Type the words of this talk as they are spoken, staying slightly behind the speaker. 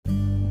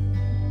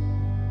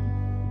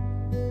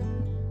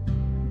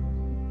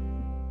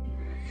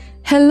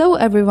Hello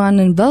everyone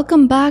and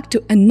welcome back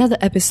to another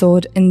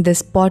episode in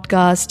this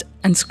podcast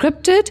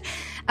Unscripted,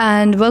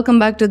 and welcome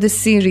back to this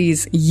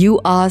series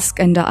You Ask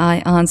and I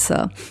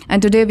Answer.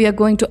 And today we are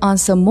going to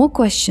answer more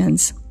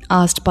questions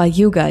asked by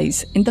you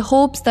guys in the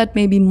hopes that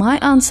maybe my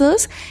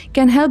answers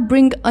can help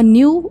bring a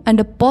new and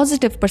a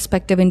positive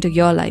perspective into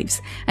your lives,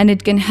 and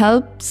it can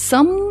help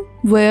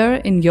somewhere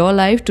in your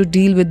life to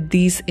deal with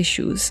these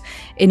issues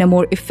in a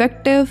more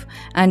effective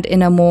and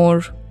in a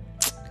more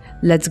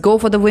let's go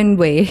for the win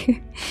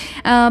way.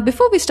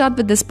 Before we start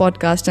with this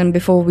podcast and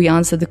before we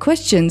answer the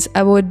questions,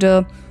 I would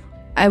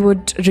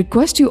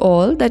request you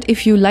all that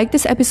if you like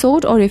this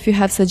episode or if you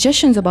have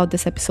suggestions about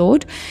this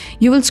episode,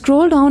 you will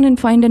scroll down and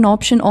find an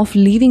option of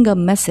leaving a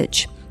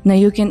message. Now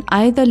you can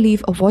either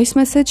leave a voice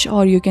message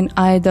or you can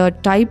either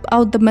type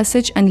out the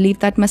message and leave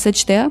that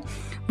message there,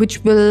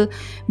 which will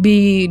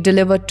be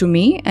delivered to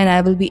me, and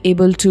I will be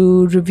able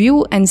to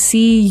review and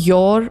see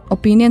your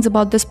opinions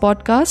about this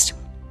podcast.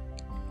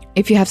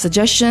 If you have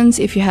suggestions,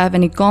 if you have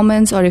any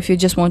comments, or if you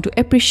just want to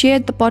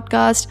appreciate the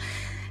podcast,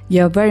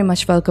 you're very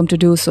much welcome to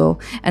do so.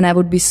 And I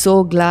would be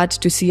so glad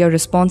to see your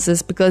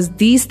responses, because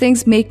these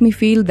things make me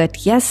feel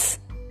that yes,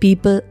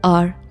 people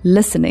are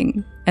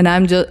listening. And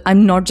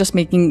I'm not just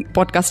making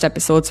podcast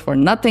episodes for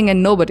nothing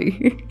and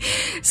nobody.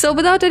 So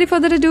without any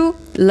further ado,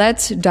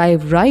 let's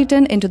dive right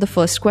into the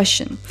first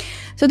question.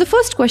 So the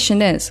first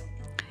question is,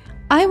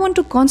 I want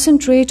to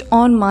concentrate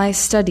on my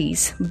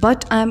studies,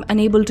 but I'm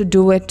unable to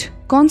do it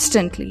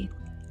constantly.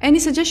 Any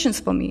suggestions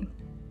for me?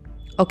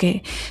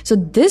 Okay, so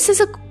this is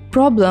a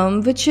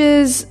problem which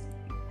is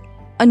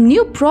a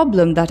new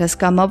problem that has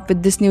come up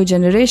with this new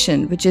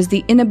generation, which is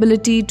the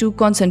inability to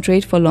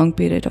concentrate for a long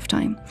period of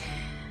time.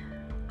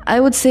 I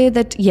would say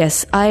that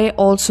yes, I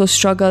also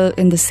struggle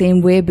in the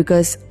same way,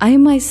 because I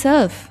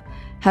myself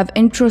have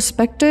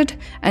introspected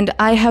and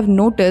I have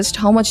noticed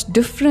how much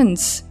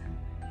difference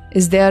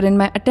is there in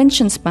my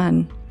attention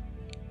span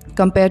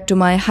compared to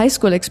my high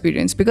school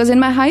experience. Because in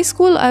my high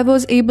school, I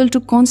was able to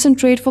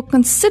concentrate for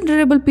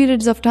considerable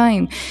periods of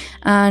time,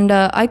 and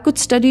I could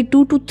study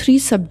 2 to 3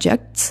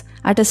 subjects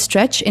at a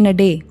stretch in a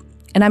day.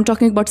 And I'm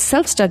talking about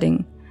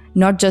self-studying,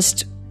 not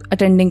just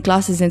attending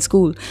classes in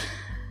school.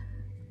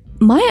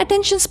 My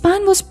attention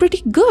span was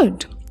pretty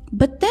good.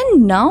 But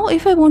then now,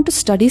 if I want to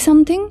study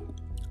something,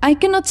 I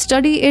cannot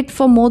study it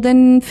for more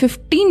than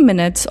 15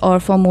 minutes or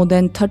for more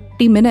than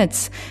 30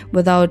 minutes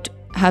without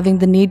having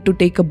the need to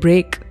take a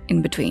break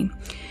in between.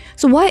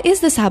 So why is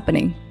this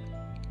happening?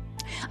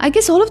 I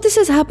guess all of this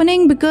is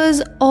happening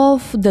because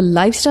of the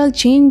lifestyle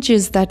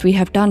changes that we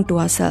have done to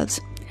ourselves.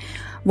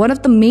 One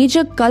of the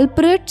major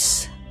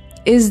culprits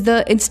is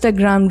the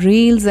Instagram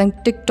reels and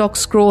TikTok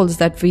scrolls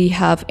that we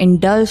have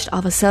indulged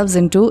ourselves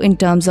into in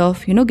terms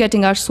of,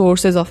 getting our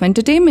sources of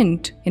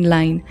entertainment in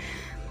line.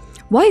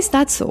 Why is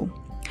that so?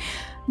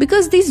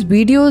 Because these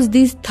videos,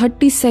 these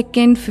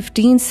 30-second,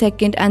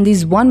 15-second and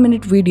these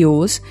 1-minute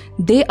videos,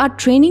 they are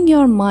training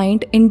your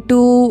mind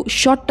into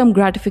short-term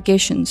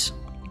gratifications.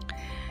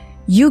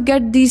 You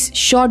get these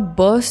short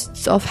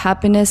bursts of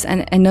happiness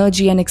and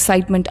energy and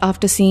excitement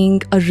after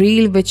seeing a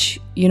reel which,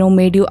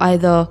 made you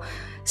either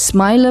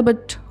smile a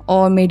bit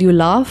or made you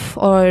laugh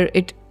or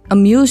it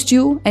amused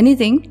you,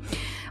 anything.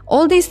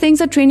 All these things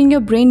are training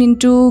your brain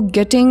into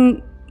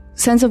getting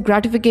sense of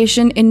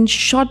gratification in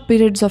short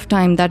periods of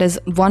time, that is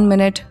 1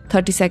 minute,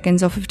 30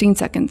 seconds or 15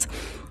 seconds.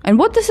 And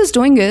what this is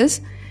doing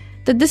is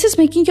that this is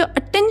making your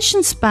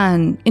attention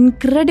span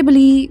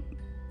incredibly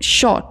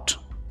short.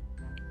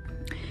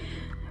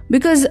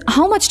 Because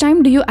how much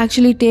time do you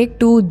actually take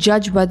to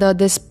judge whether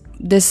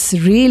this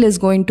reel is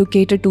going to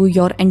cater to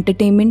your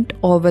entertainment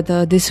or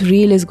whether this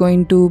reel is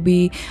going to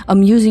be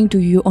amusing to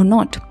you or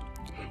not?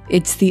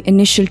 It's the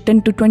initial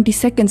 10 to 20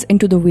 seconds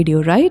into the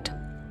video, right?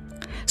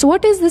 So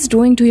what is this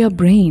doing to your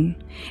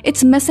brain?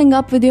 It's messing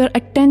up with your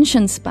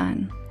attention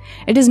span.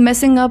 It is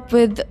messing up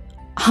with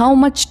how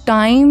much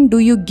time do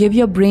you give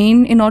your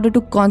brain in order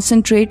to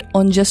concentrate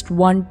on just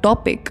one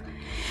topic.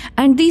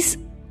 And these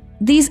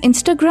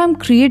Instagram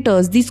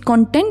creators, these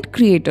content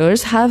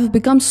creators have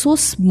become so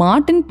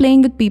smart in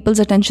playing with people's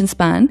attention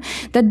span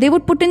that they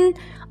would put in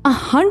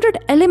 100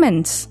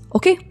 elements,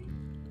 okay?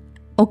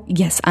 Oh,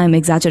 yes, I'm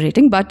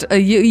exaggerating, but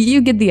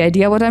you get the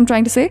idea what I'm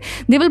trying to say.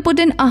 They will put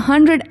in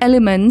 100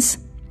 elements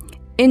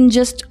in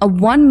just a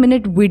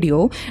 1-minute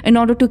video in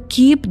order to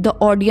keep the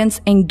audience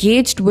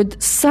engaged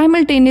with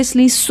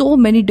simultaneously so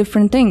many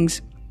different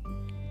things.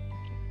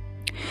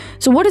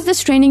 So what is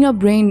this training your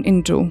brain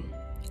into?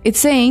 It's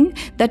saying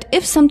that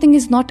if something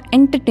is not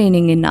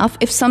entertaining enough,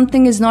 if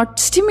something is not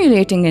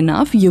stimulating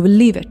enough, you will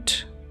leave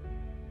it.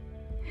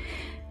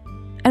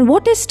 And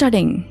what is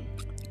studying?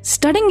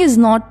 Studying is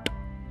not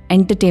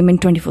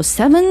entertainment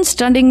 24/7.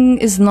 Studying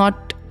is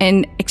not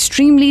an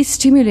extremely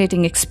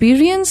stimulating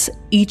experience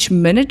each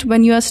minute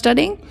when you are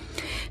studying.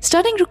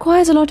 Studying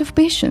requires a lot of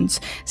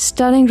patience.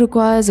 Studying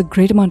requires a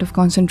great amount of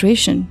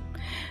concentration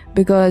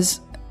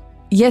because,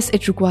 yes,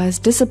 it requires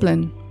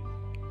discipline.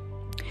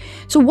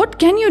 So what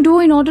can you do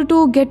in order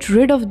to get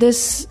rid of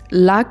this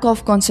lack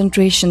of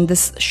concentration,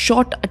 this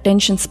short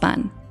attention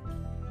span?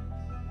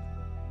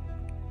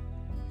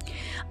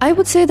 I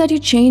would say that you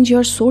change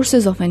your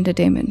sources of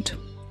entertainment.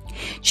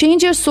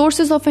 Change your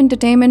sources of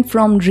entertainment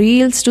from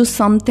reels to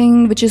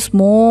something which is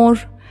more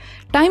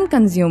time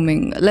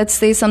consuming. Let's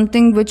say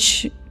something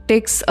which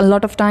takes a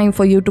lot of time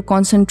for you to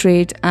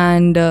concentrate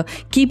and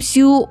keeps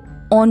you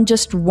on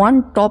just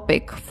one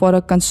topic for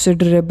a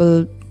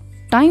considerable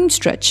time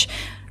stretch,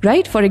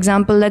 right? For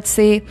example, let's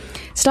say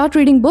start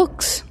reading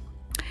books,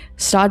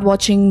 start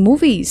watching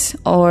movies,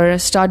 or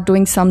start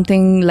doing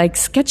something like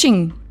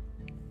sketching.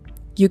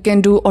 You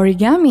can do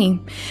origami,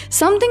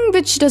 something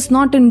which does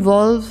not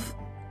involve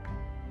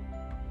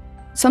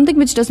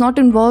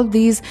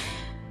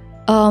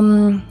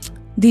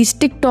these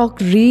TikTok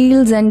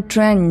reels and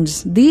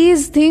trends.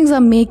 These things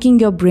are making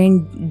your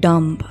brain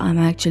dumb, I'm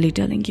actually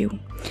telling you.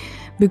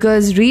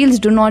 Because reels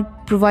do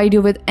not provide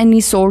you with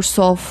any source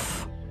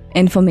of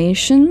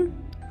information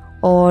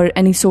or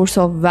any source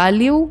of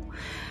value.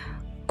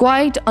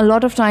 Quite a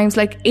lot of times,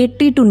 like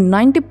 80 to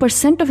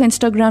 90% of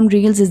Instagram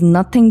reels is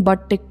nothing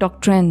but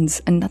TikTok trends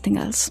and nothing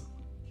else.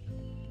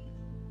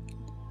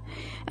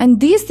 And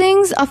these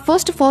things are,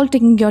 first of all,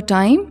 taking your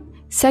time.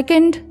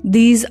 Second,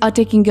 these are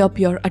taking up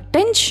your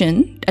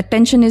attention.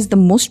 Attention is the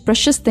most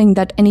precious thing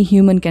that any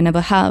human can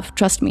ever have,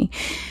 trust me.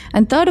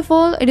 And third of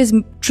all, it is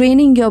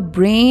training your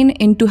brain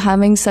into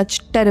having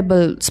such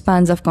terrible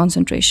spans of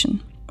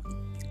concentration.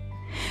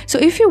 So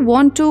if you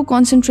want to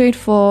concentrate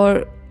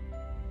for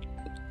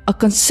a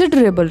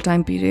considerable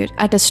time period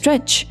at a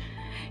stretch,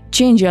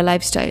 change your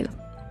lifestyle.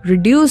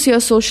 Reduce your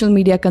social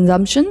media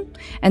consumption,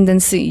 and then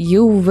see,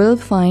 you will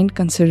find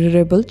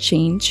considerable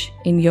change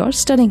in your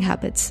studying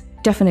habits.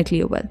 Definitely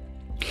you will.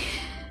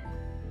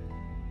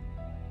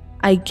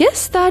 I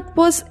guess that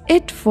was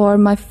it for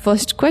my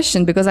first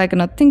question, because I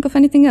cannot think of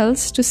anything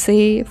else to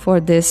say for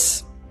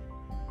this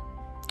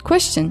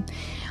question.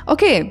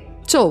 Okay,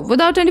 so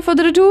without any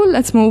further ado,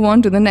 let's move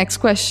on to the next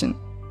question.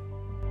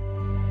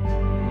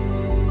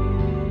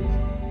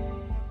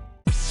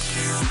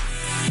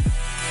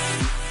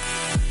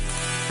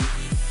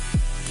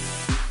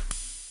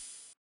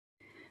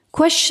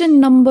 Question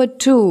number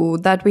 2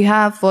 that we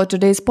have for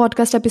today's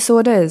podcast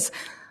episode is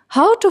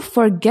how to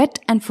forget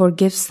and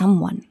forgive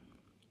someone.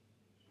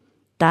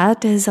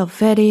 That is a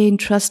very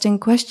interesting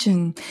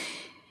question.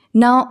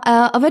 Now,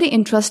 a very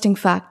interesting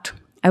fact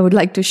I would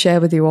like to share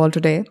with you all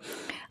today.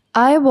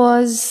 I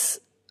was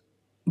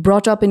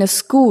brought up in a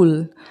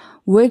school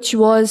which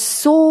was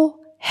so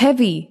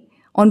heavy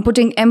on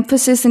putting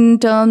emphasis in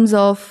terms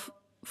of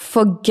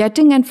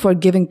forgetting and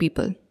forgiving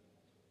people.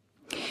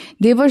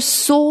 They were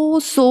so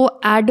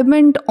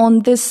adamant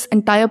on this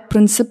entire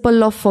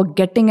principle of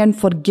forgetting and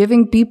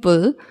forgiving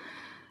people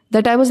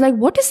that I was like,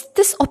 what is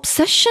this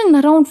obsession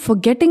around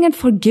forgetting and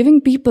forgiving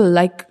people?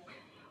 Like,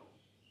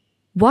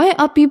 why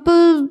are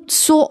people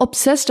so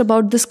obsessed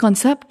about this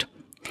concept?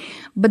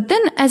 But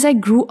then as I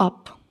grew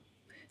up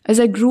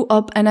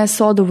and I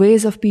saw the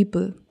ways of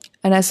people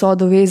and I saw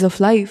the ways of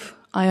life,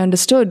 I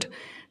understood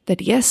that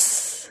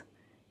yes,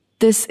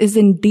 this is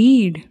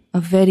indeed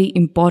a very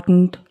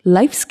important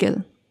life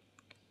skill.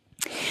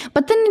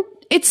 But then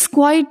it's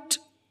quite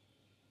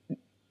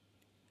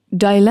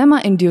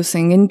dilemma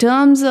inducing in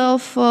terms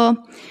of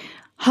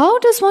how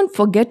does one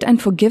forget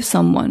and forgive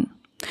someone?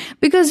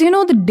 Because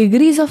the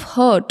degrees of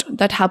hurt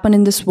that happen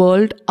in this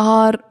world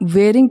are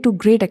varying to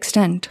great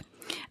extent.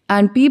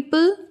 And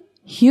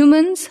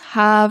humans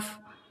have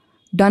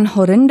done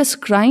horrendous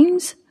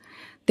crimes.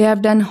 They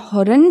have done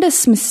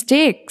horrendous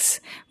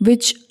mistakes,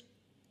 which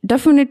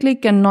definitely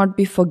cannot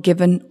be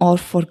forgiven or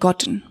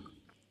forgotten.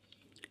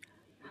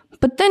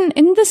 But then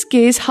in this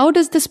case, how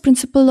does this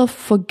principle of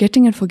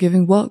forgetting and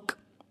forgiving work?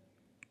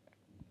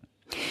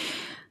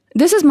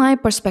 This is my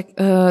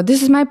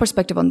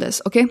perspective on this,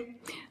 okay?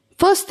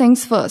 First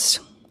things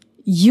first,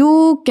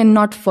 you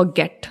cannot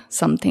forget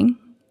something.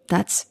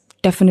 That's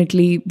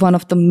definitely one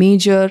of the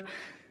major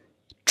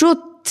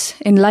truths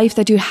in life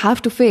that you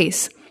have to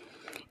face.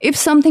 If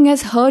something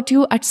has hurt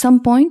you at some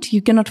point,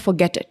 you cannot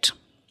forget it.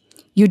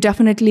 You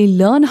definitely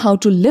learn how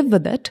to live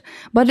with it,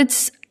 but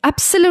it's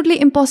absolutely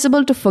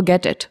impossible to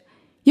forget it.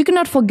 You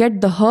cannot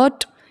forget the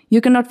hurt, you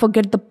cannot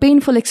forget the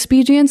painful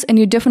experience, and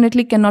you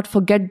definitely cannot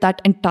forget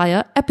that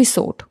entire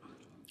episode.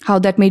 How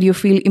that made you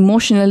feel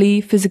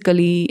emotionally,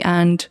 physically,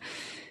 and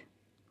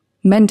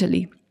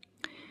mentally.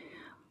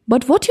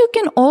 But what you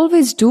can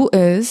always do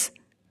is,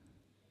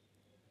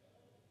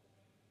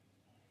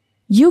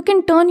 you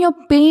can turn your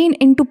pain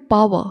into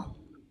power.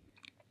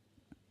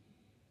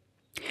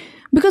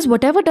 Because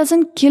whatever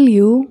doesn't kill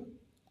you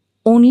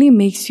only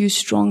makes you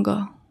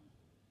stronger.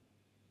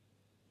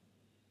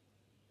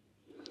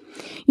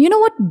 You know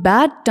what?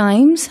 Bad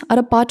times are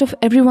a part of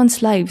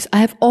everyone's lives. I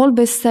have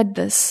always said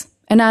this.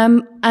 And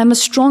I'm a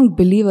strong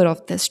believer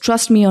of this.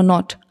 Trust me or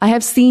not.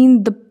 I've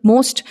seen the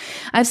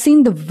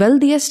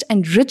wealthiest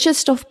and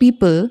richest of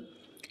people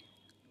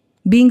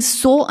being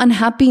so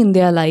unhappy in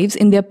their lives,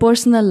 in their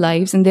personal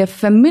lives, in their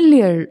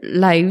familiar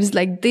lives,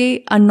 like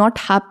they are not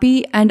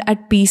happy and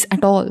at peace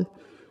at all.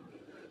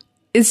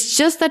 It's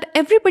just that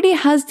everybody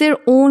has their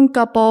own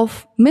cup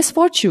of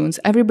misfortunes.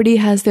 Everybody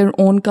has their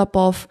own cup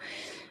of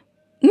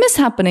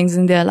mishappenings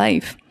in their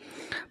life.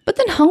 But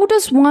then how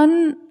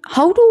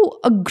do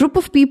a group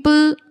of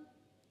people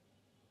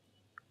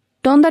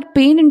turn that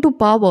pain into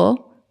power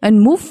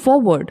and move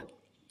forward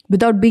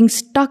without being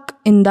stuck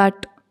in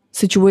that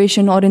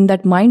situation or in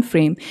that mind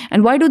frame?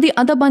 And why do the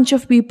other bunch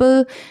of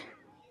people,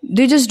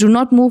 they just do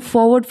not move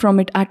forward from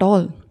it at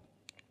all?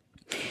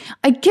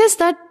 I guess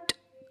that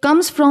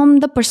comes from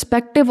the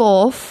perspective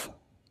of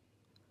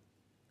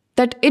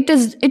that it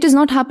is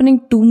not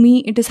happening to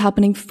me, it is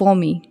happening for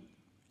me.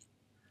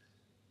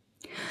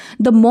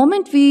 The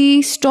moment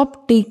we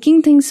stop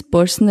taking things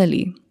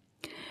personally,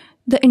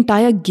 the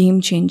entire game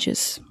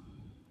changes.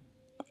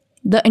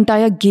 The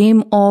entire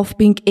game of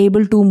being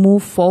able to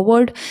move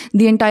forward,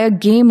 the entire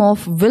game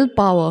of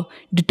willpower,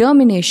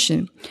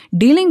 determination,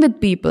 dealing with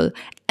people,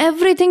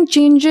 everything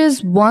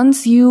changes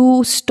once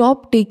you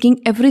stop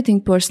taking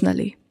everything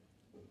personally.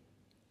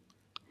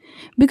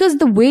 Because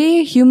the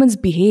way humans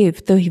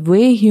behave, the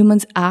way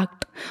humans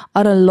act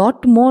are a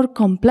lot more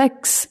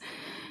complex.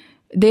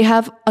 They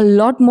have a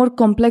lot more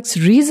complex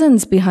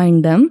reasons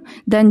behind them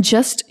than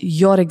just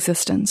your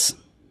existence.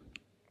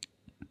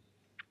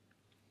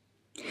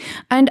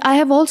 And I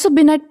have also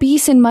been at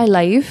peace in my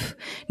life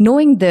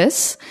knowing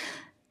this,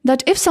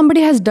 that if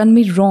somebody has done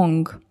me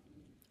wrong,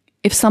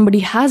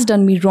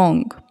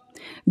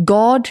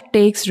 God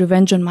takes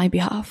revenge on my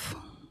behalf.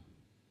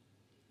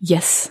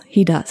 Yes,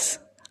 He does.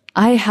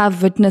 I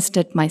have witnessed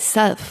it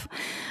myself.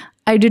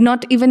 I did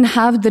not even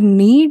have the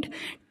need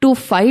to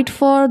fight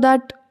for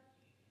that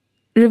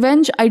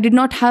revenge. I did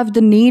not have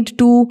the need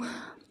to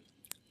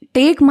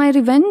take my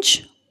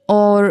revenge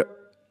or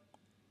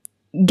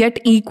get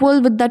equal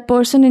with that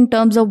person in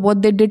terms of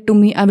what they did to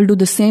me. I will do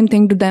the same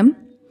thing to them.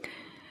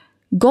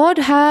 God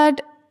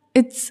had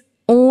its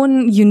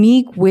own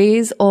unique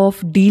ways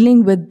of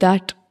dealing with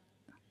that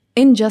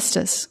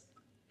injustice.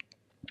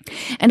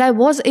 And I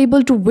was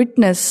able to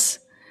witness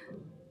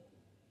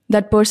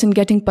that person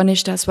getting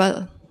punished as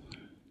well.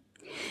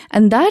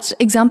 And that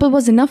example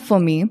was enough for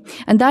me.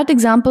 And that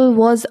example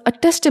was a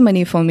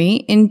testimony for me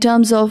in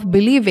terms of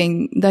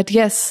believing that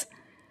yes,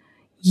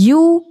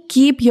 you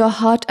keep your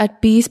heart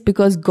at peace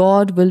because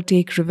God will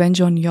take revenge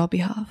on your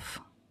behalf.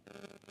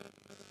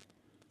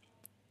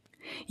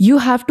 You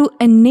have to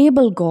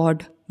enable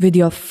God with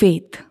your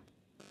faith.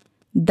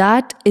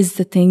 That is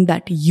the thing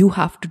that you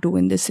have to do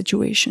in this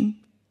situation.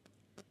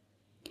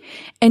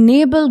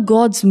 Enable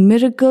God's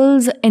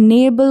miracles,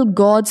 enable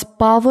God's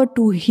power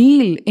to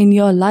heal in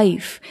your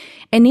life.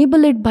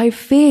 Enable it by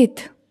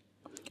faith.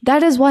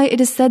 That is why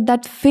it is said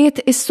that faith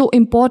is so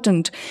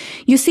important.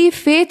 You see,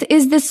 faith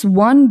is this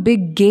one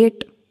big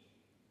gate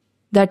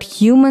that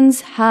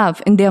humans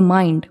have in their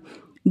mind.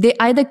 They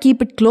either keep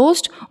it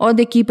closed or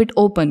they keep it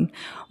open.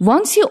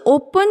 Once you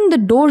open the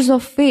doors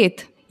of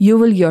faith, you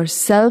will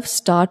yourself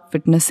start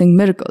witnessing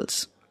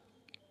miracles.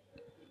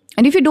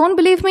 And if you don't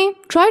believe me,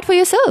 try it for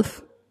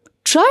yourself.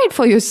 Try it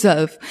for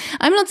yourself.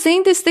 I'm not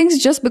saying these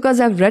things just because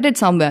I've read it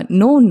somewhere.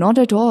 No, not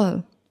at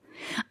all.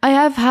 I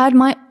have had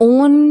my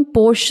own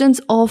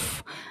portions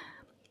of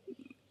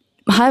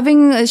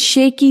having a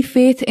shaky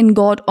faith in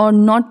God or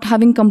not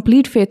having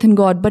complete faith in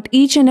God. But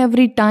each and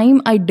every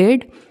time I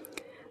did,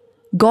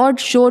 God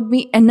showed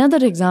me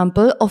another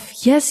example of,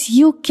 yes,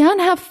 you can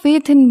have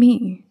faith in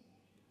me.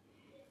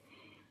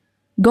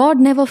 God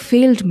never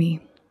failed me.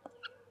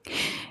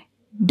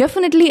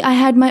 Definitely, I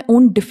had my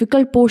own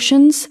difficult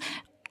portions.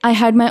 I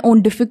had my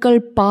own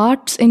difficult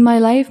parts in my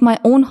life, my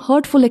own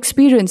hurtful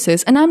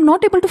experiences, and I'm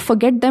not able to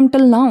forget them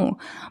till now.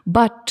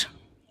 But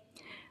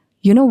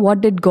you know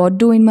what did God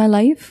do in my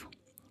life?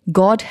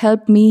 God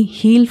helped me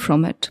heal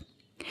from it.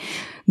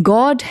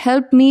 God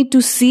helped me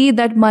to see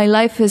that my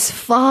life is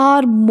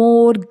far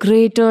more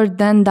greater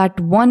than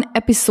that one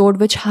episode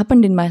which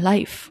happened in my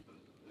life.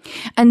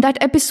 And that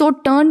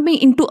episode turned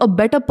me into a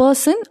better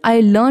person.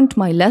 I learned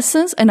my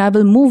lessons and I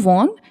will move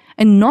on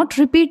and not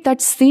repeat that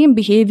same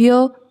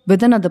behavior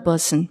with another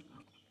person.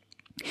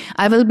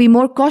 I will be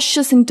more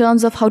cautious in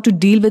terms of how to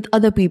deal with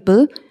other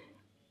people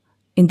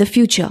in the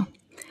future.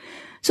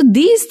 So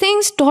these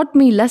things taught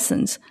me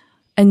lessons.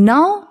 And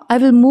now I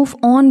will move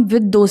on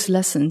with those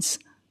lessons,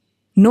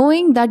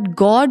 knowing that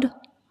God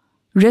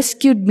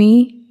rescued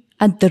me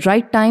at the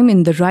right time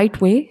in the right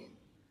way.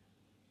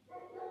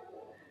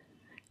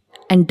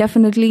 And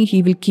definitely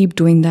He will keep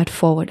doing that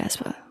forward as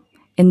well,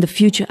 in the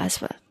future as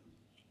well.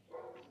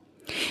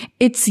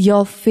 It's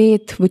your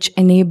faith which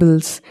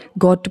enables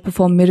God to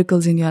perform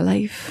miracles in your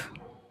life.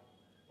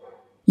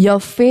 Your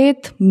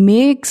faith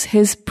makes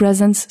His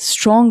presence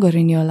stronger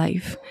in your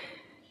life.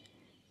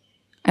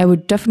 I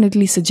would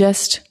definitely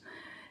suggest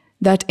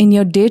that in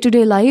your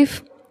day-to-day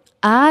life,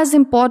 as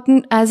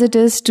important as it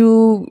is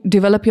to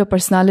develop your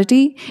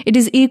personality, it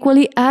is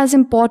equally as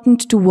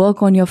important to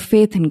work on your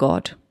faith in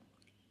God.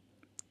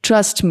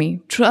 Trust me,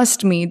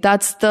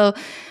 that's the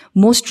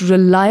most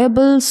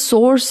reliable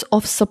source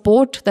of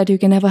support that you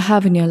can ever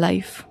have in your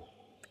life.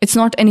 It's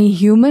not any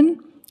human,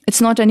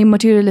 it's not any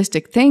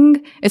materialistic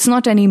thing, it's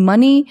not any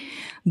money.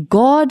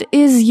 God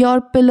is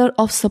your pillar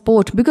of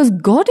support because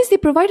God is the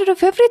provider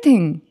of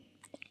everything.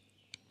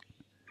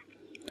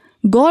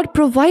 God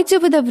provides you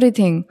with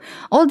everything.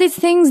 All these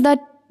things that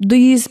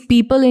these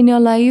people in your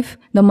life,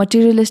 the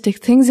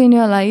materialistic things in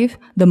your life,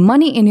 the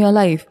money in your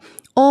life,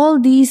 all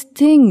these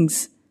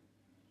things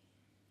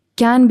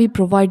can be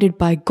provided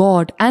by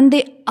God, and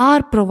they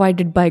are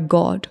provided by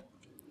God.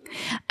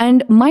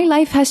 And my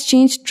life has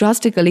changed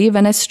drastically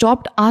when I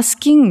stopped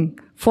asking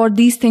for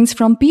these things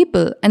from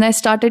people and I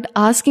started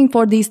asking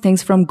for these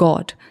things from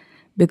God.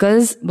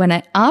 Because when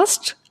I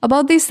asked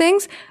about these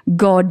things,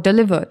 God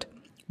delivered.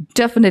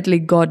 Definitely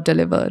God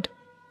delivered.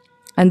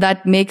 And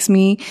that makes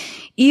me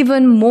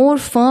even more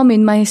firm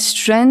in my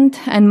strength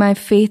and my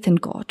faith in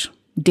God,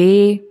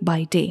 day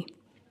by day.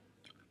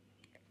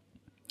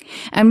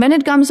 And when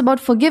it comes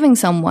about forgiving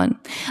someone,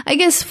 I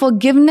guess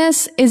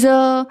forgiveness is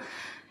a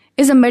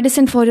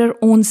medicine for your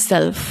own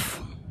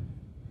self.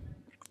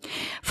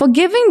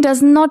 Forgiving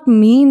does not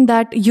mean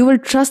that you will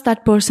trust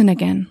that person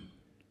again.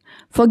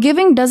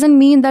 Forgiving doesn't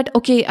mean that,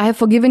 okay, I have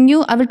forgiven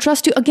you, I will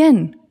trust you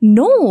again.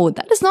 No,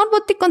 that is not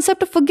what the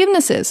concept of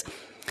forgiveness is.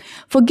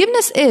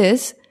 Forgiveness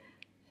is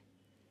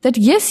that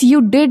yes,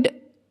 you did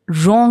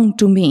wrong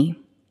to me.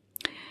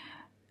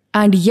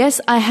 And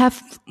yes, I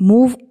have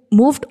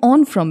moved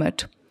on from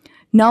it.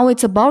 Now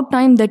it's about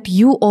time that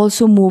you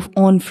also move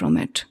on from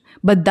it.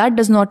 But that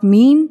does not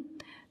mean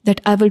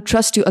that I will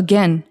trust you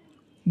again.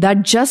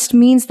 That just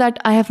means that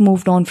I have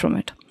moved on from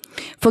it.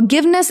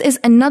 Forgiveness is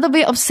another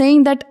way of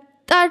saying that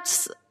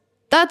that's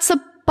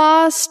a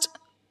past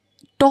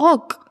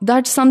talk.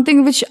 That's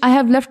something which I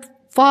have left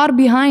far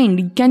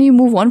behind. Can you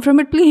move on from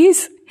it,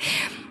 please?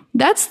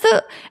 That's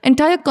the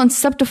entire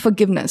concept of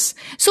forgiveness.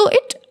 So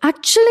it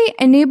actually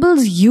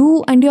enables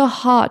you and your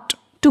heart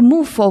to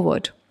move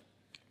forward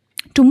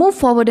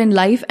in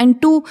life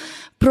and to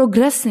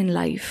progress in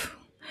life.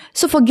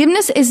 So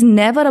forgiveness is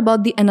never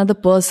about the another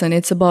person.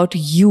 It's about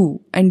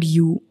you and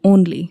you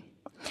only.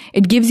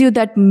 It gives you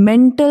that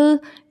mental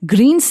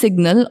green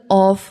signal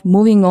of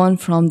moving on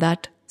from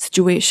that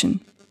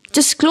situation.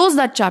 Just close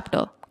that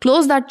chapter.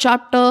 Close that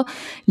chapter.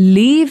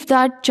 Leave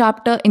that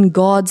chapter in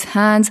God's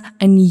hands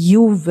and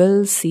you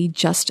will see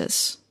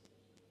justice.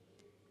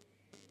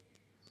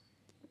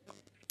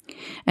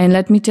 And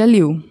let me tell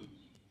you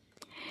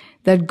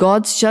that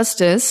God's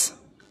justice,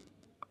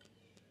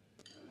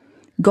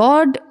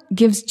 God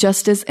gives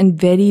justice in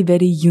very,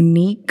 very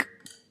unique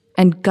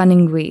and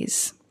cunning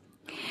ways.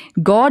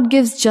 God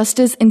gives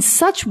justice in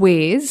such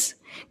ways,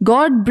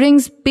 God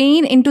brings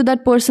pain into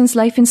that person's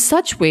life in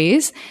such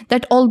ways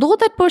that although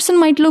that person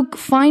might look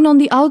fine on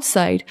the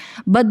outside,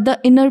 but the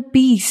inner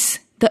peace,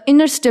 the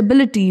inner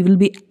stability will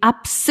be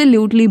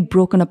absolutely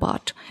broken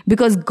apart.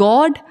 Because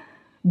God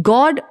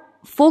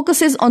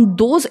focuses on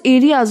those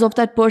areas of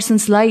that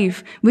person's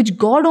life which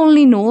God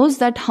only knows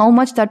that how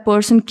much that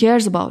person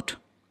cares about.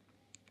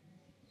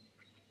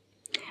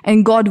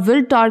 And God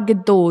will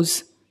target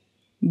those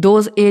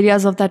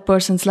areas of that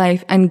person's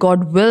life, and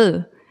God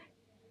will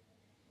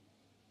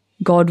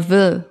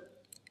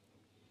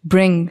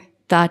bring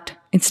that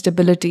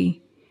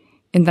instability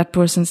in that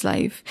person's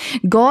life.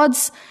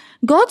 God's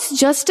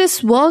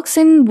justice works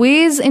in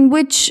ways in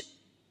which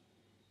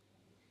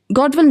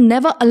God will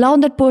never allow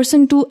that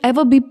person to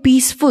ever be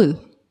peaceful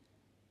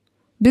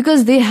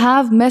because they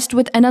have messed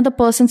with another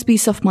person's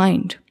peace of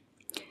mind.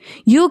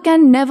 You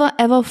can never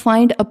ever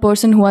find a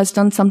person who has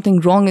done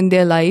something wrong in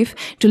their life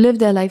to live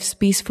their lives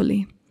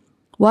peacefully.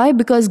 Why?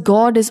 Because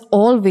God is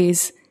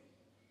always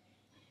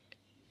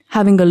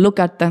having a look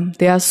at them.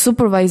 They are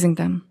supervising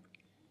them.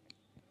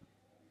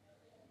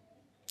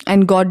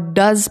 And God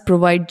does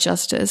provide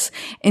justice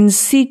in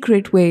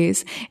secret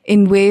ways,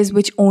 in ways in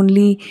which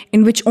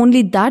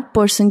only that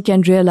person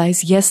can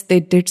realize, yes, they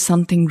did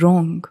something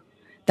wrong.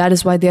 That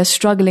is why they are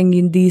struggling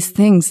in these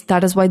things.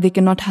 That is why they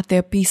cannot have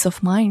their peace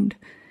of mind.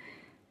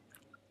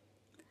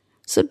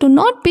 So do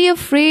not be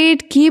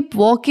afraid. Keep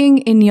walking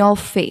in your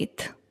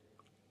faith.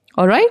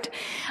 All right?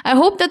 I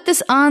hope that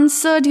this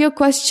answered your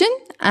question.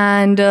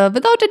 And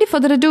without any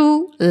further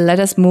ado,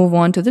 let us move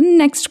on to the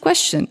next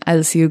question.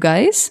 I'll see you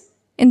guys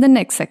in the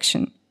next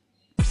section.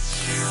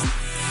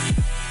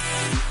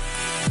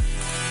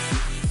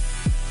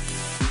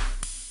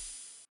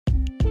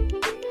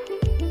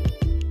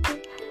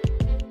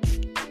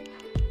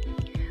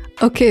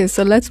 Okay,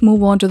 so let's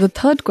move on to the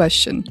third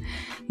question.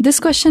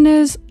 This question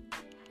is,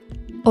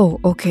 oh,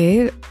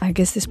 okay, I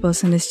guess this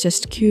person is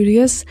just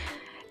curious.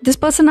 This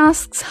person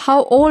asks,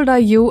 how old are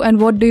you and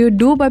what do you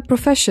do by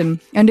profession?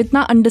 And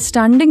itna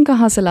understanding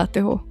kahan se late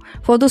ho?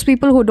 For those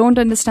people who don't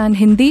understand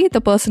Hindi, the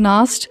person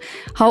asked,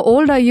 how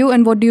old are you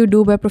and what do you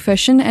do by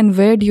profession and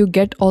where do you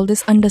get all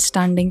this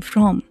understanding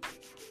from?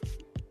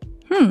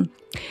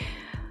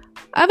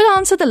 I will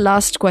answer the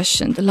last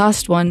question, the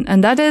last one,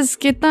 and that is,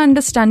 kitna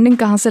understanding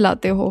kahan se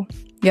late ho?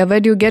 Yeah, where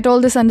do you get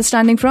all this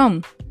understanding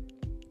from?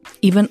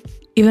 Even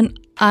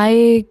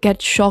I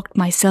get shocked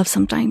myself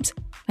sometimes.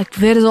 Like,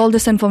 where is all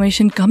this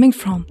information coming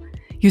from?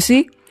 You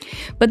see?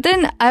 But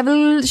then I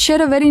will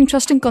share a very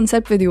interesting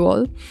concept with you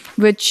all,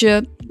 which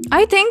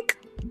I think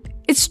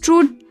it's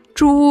true.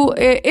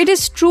 It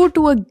is true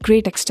to a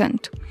great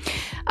extent.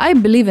 I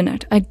believe in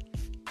it.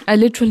 I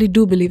literally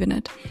do believe in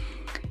it.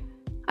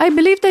 I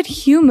believe that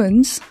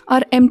humans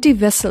are empty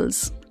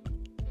vessels.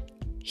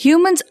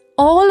 Humans,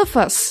 all of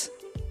us,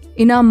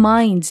 in our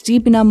minds,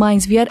 deep in our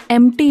minds, we are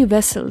empty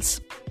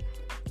vessels.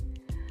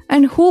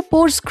 And who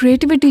pours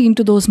creativity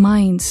into those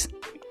minds?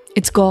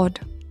 It's God.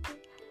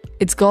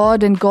 It's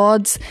God and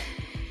God's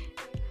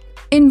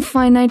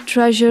infinite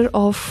treasure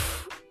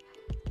of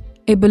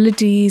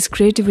abilities,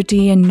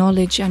 creativity, and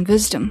knowledge and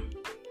wisdom.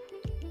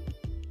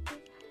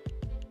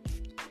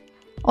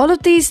 All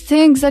of these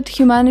things that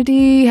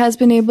humanity has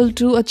been able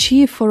to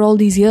achieve for all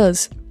these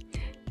years,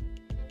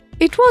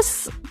 it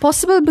was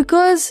possible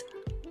because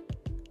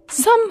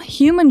some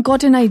human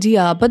got an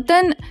idea, but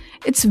then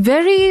it's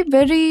very,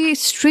 very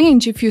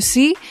strange if you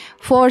see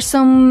for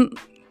some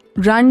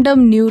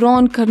random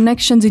neuron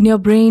connections in your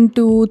brain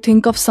to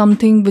think of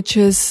something which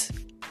is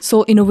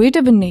so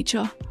innovative in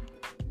nature,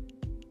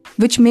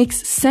 which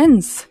makes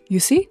sense, you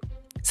see?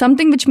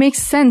 Something which makes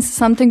sense,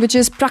 something which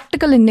is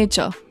practical in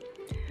nature.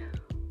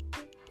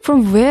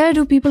 From where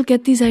do people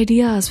get these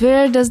ideas?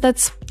 Where does that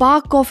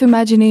spark of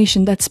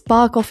imagination, that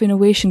spark of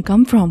innovation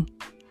come from?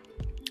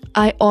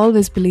 I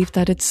always believe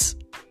that it's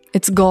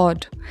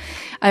God.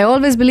 I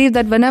always believe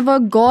that whenever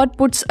God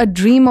puts a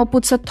dream or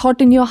puts a thought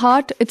in your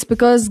heart, it's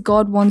because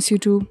God wants you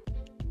to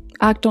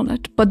act on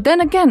it. But then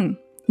again,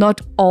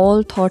 not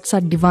all thoughts are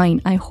divine.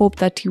 I hope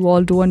that you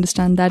all do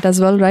understand that as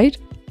well, right?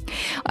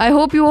 I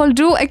hope you all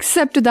do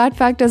accept to that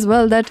fact as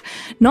well, that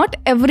not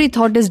every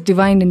thought is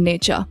divine in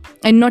nature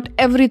and not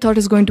every thought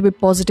is going to be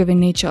positive in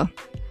nature.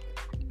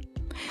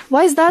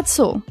 Why is that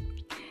so?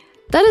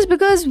 That is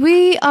because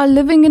we are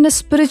living in a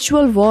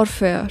spiritual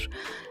warfare.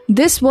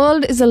 This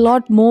world is a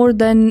lot more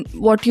than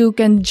what you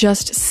can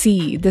just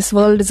see. This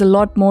world is a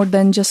lot more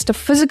than just a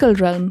physical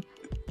realm.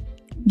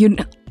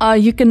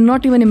 You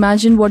cannot even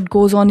imagine what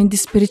goes on in the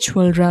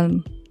spiritual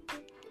realm.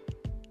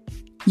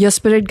 Your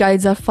spirit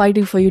guides are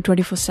fighting for you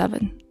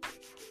 24/7.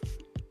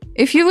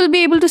 If you will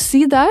be able to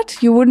see that,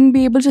 you wouldn't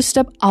be able to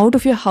step out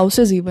of your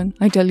houses even,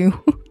 I tell you.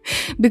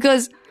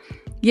 Because,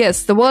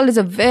 yes, the world is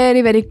a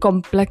very, very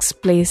complex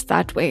place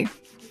that way.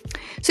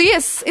 So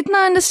yes,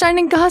 itna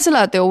understanding kahan se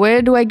laate ho?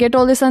 Where do I get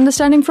all this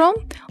understanding from?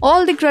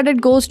 All the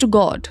credit goes to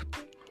God.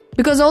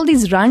 Because all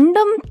these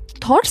random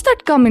thoughts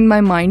that come in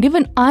my mind,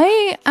 even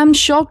I am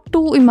shocked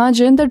to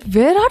imagine that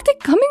where are they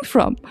coming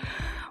from?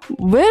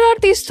 Where are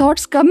these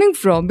thoughts coming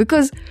from?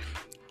 Because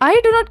I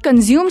do not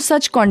consume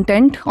such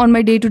content on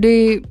my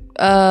day-to-day,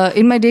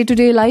 in my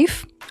day-to-day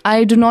life.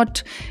 I do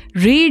not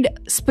read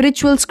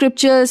spiritual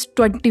scriptures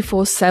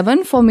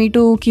 24/7 for me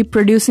to keep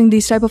producing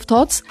these type of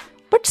thoughts.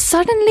 But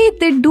suddenly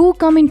they do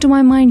come into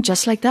my mind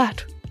just like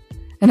that.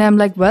 And I'm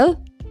like, well,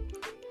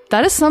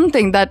 that is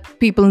something that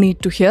people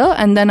need to hear.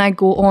 And then I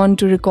go on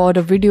to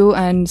record a video,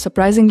 and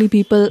surprisingly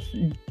people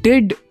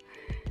did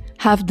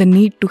have the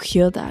need to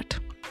hear that.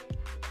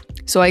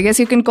 So I guess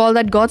you can call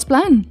that God's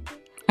plan.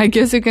 I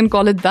guess you can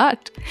call it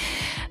that.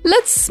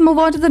 Let's move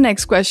on to the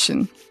next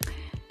question.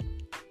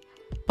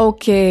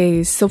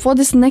 Okay, so for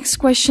this next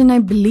question, I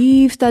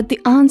believe that the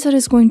answer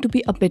is going to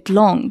be a bit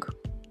long.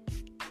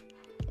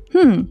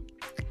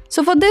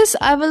 So for this,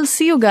 I will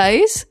see you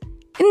guys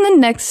in the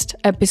next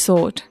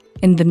episode,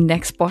 in the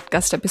next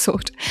podcast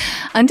episode.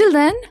 Until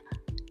then,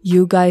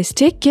 you guys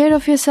take care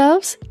of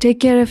yourselves, take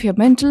care of your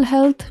mental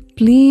health.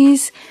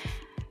 Please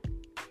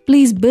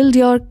build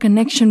your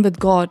connection with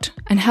God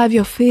and have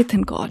your faith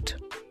in God.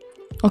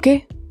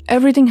 Okay?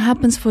 Everything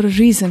happens for a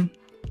reason.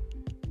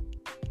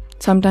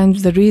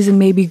 Sometimes the reason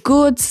may be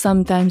good,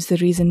 sometimes the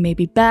reason may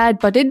be bad,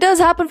 but it does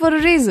happen for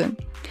a reason.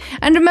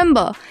 And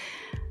remember,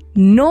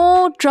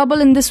 no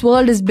trouble in this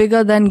world is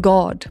bigger than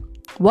God.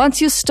 Once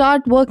you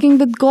start working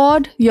with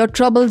God, your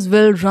troubles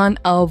will run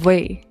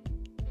away.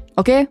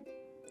 Okay?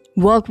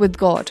 Work with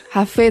God.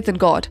 Have faith in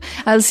God.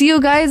 I'll see you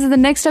guys in the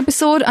next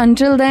episode.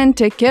 Until then,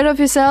 take care of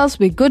yourselves.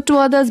 Be good to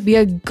others. Be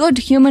a good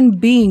human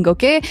being.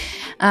 Okay?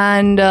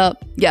 And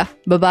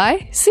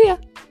bye-bye. See ya.